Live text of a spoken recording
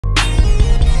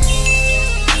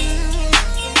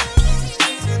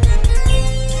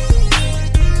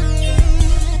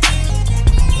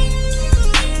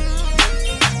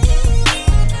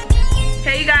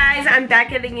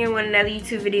back at it again with another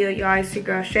YouTube video, y'all. It's your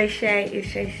girl Shay Shay. It's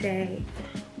Shay Shay.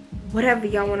 Whatever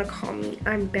y'all want to call me,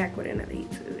 I'm back with another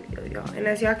YouTube video, y'all. And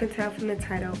as y'all can tell from the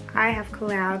title, I have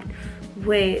collabed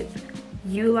with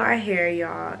Eullair hair,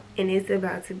 y'all, and it's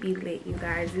about to be lit, you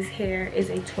guys. This hair is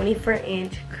a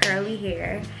 24-inch curly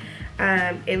hair.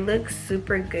 It looks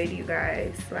super good, you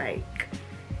guys. Like,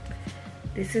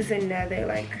 this is another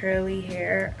like curly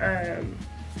hair.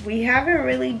 We haven't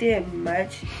really did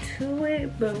much to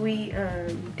it, but we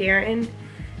Darren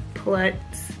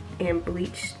plucked and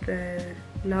bleached the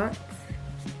knots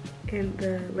and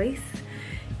the lace,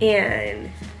 and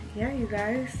yeah, you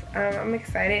guys, I'm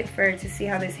excited to see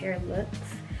how this hair looks.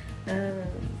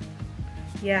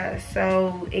 Yeah,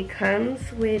 so it comes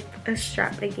with a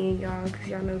strap again, y'all, because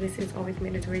y'all know this is always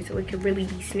mandatory, so it can really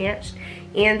be snatched.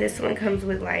 And this one comes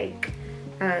with like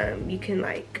you can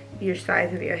like your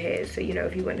size of your head, so you know,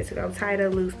 if you wanted to go tighter,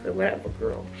 loose, or whatever,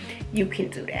 girl, you can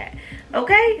do that.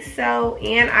 Okay, so,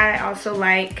 and I also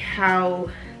like how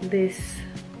this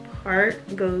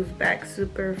part goes back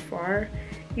super far,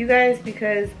 you guys,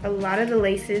 because a lot of the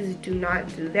laces do not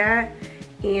do that.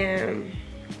 And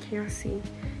can y'all see?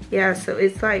 Yeah, so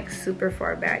it's like super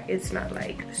far back. It's not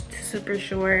like super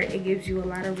short. It gives you a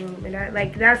lot of room, and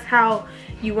like that's how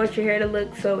you want your hair to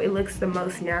look, so it looks the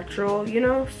most natural, you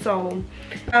know. So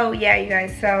oh yeah, you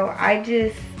guys, so I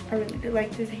really do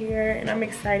like this hair, and I'm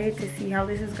excited to see how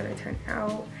this is gonna turn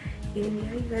out. And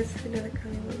yeah, you guys, another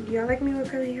curly one. Do y'all like me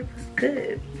with curly hair? What's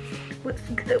good? What's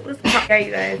good? What's pop? Yeah,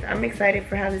 you guys, I'm excited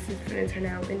for how this is gonna turn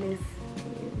out in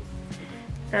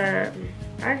this.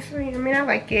 Actually, I mean, I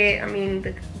like it. I mean,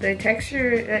 the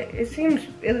texture, it seems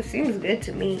good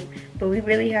to me, but we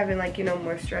really haven't, like, you know,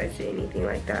 moisturized or anything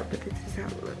like that. But this is how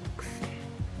it looks.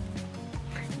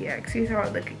 Yeah, excuse how I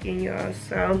look again, y'all.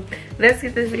 So let's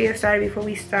get this video started. Before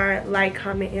we start, like,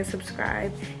 comment, and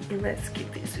subscribe, and let's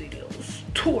get this video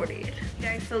started.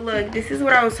 Guys, so look, this is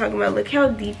what I was talking about. Look how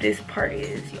deep this part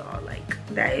is, y'all. Like,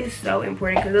 that is so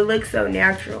important because it looks so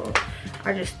natural.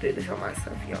 I just threw this on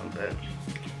myself, y'all, but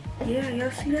yeah, y'all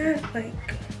see that? Like,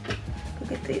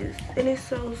 look at this, and it's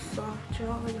so soft,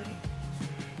 y'all. Like,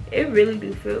 it really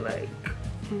do feel like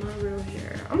my real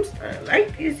hair. I'm starting to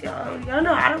like this, y'all. Y'all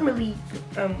know I don't really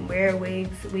wear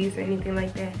weaves or anything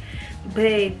like that,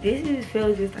 but this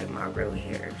feels just like my real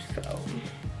hair. So,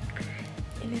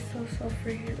 and it's so soft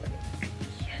for here, like,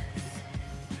 yes.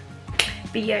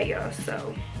 But yeah, y'all,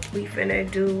 so we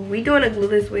doing a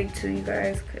glueless wig too, you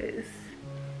guys, cause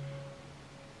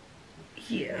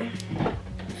yeah,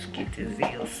 let's get this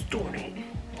video started.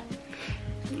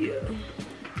 Yeah.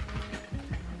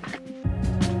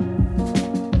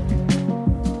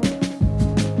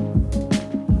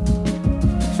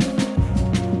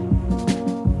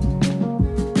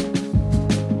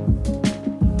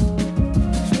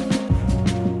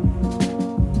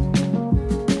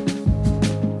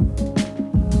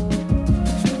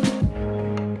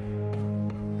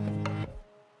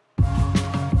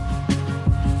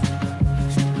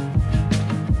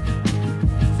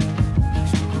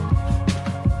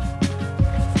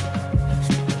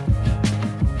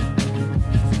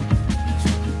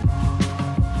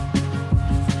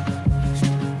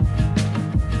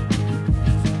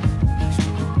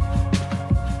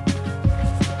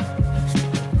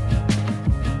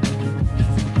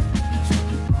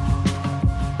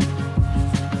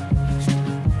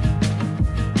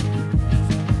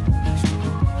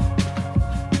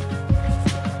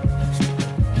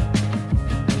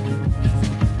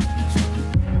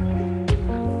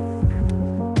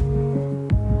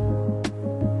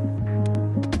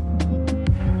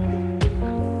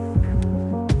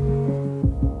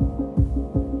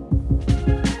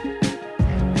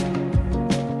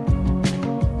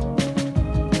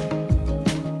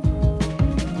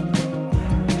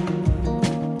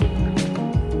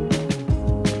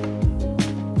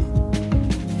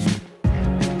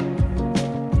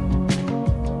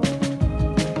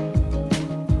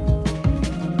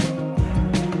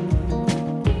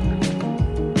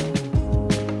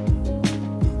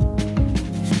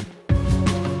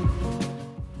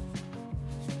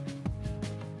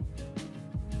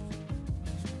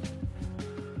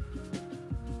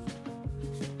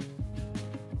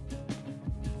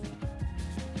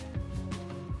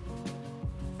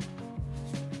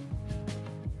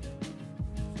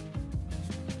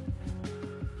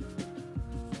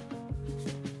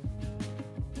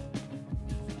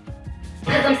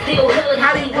 Cause I'm still hood,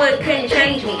 Hollywood couldn't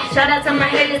change me. Shout out to my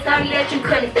haters, sorry that you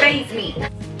couldn't faze me.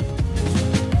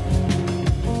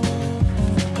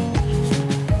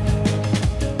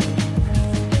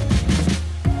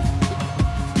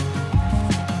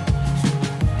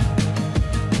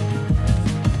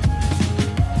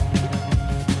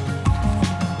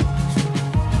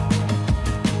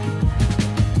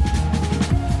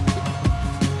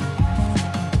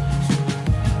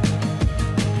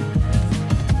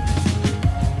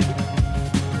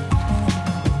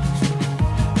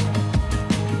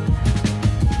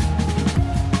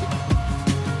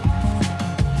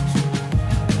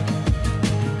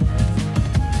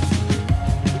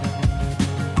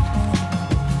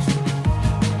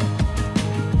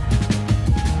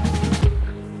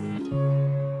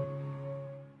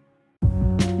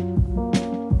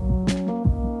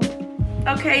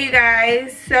 Okay, you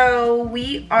guys, so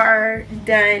we are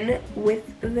done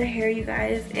with the hair, you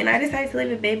guys, and I decided to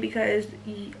leave it big because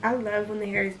I love when the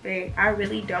hair is big. I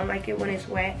really don't like it when it's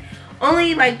wet.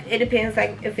 Only like it depends,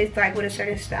 like if it's like with a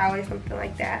certain style or something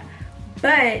like that.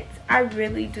 But I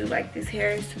really do like this hair.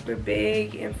 It's super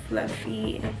big and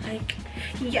fluffy and like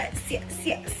yes,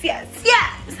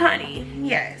 honey,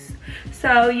 yes.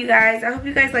 So you guys, I hope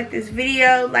you guys like this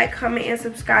video. Like, comment, and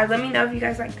subscribe. Let me know if you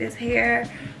guys like this hair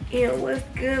and what's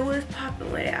good, what's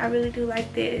popping with it. I really do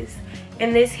like this.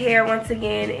 And this hair, once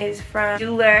again, is from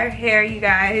Eullair hair, you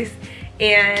guys.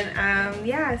 And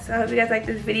yeah, so I hope you guys like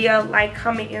this video. Like,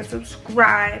 comment, and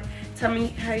subscribe. Tell me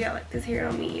how y'all like this hair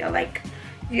on me. Y'all like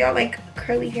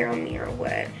curly hair on me or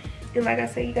what? And like I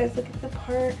said, you guys look at the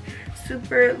part,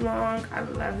 super long. I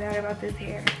love that about this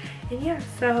hair. And yeah,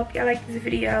 so I hope y'all like this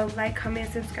video. Like,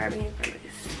 comment, subscribe, and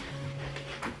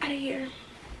out of here.